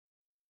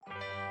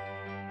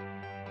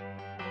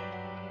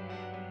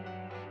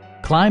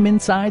Climb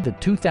inside the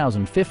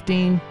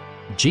 2015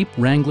 Jeep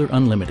Wrangler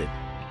Unlimited.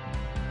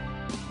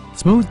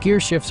 Smooth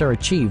gear shifts are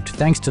achieved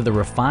thanks to the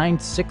refined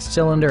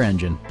 6-cylinder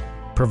engine,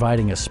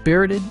 providing a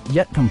spirited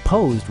yet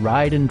composed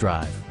ride and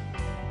drive.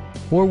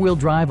 Four-wheel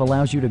drive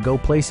allows you to go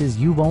places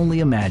you've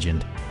only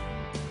imagined.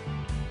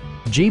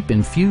 Jeep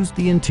infused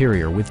the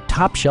interior with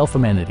top-shelf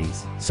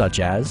amenities such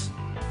as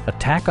a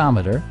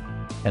tachometer,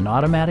 an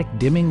automatic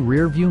dimming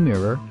rear-view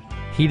mirror,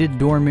 heated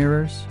door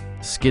mirrors,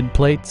 skid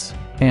plates,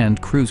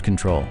 and cruise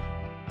control.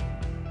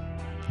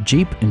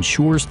 Jeep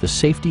ensures the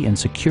safety and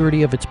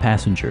security of its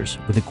passengers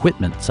with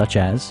equipment such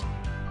as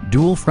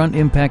dual front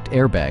impact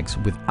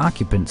airbags with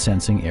occupant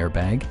sensing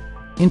airbag,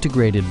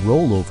 integrated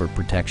rollover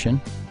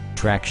protection,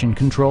 traction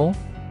control,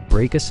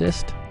 brake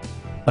assist,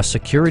 a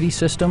security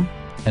system,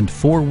 and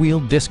four-wheel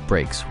disc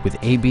brakes with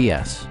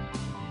ABS.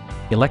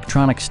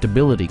 Electronic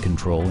stability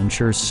control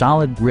ensures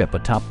solid grip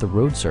atop the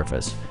road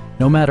surface,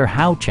 no matter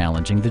how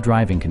challenging the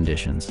driving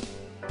conditions.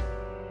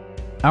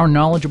 Our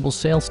knowledgeable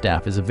sales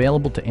staff is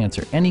available to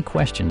answer any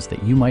questions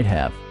that you might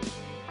have.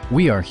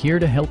 We are here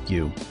to help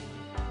you.